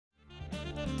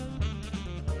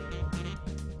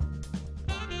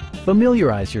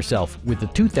Familiarize yourself with the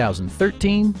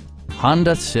 2013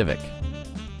 Honda Civic.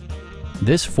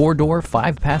 This four-door,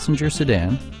 five-passenger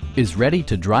sedan is ready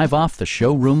to drive off the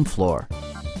showroom floor.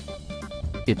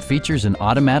 It features an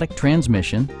automatic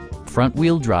transmission,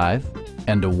 front-wheel drive,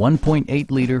 and a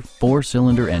 1.8-liter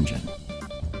four-cylinder engine.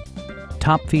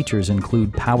 Top features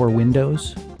include power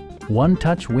windows,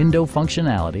 one-touch window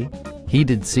functionality,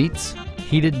 heated seats,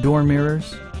 heated door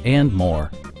mirrors, and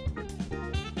more.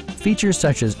 Features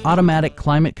such as automatic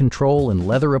climate control and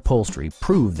leather upholstery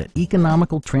prove that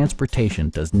economical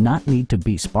transportation does not need to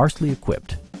be sparsely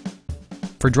equipped.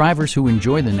 For drivers who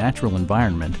enjoy the natural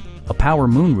environment, a power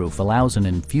moonroof allows an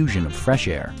infusion of fresh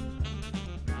air.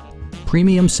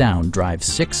 Premium sound drives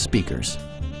 6 speakers,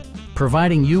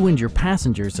 providing you and your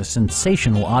passengers a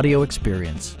sensational audio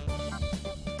experience.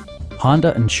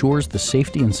 Honda ensures the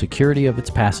safety and security of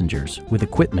its passengers with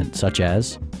equipment such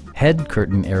as head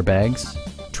curtain airbags,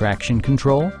 traction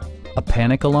control, a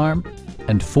panic alarm,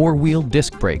 and four-wheel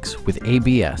disc brakes with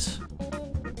ABS.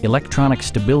 Electronic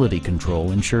stability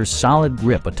control ensures solid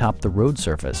grip atop the road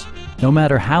surface, no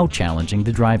matter how challenging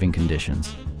the driving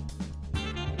conditions.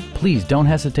 Please don't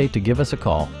hesitate to give us a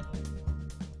call.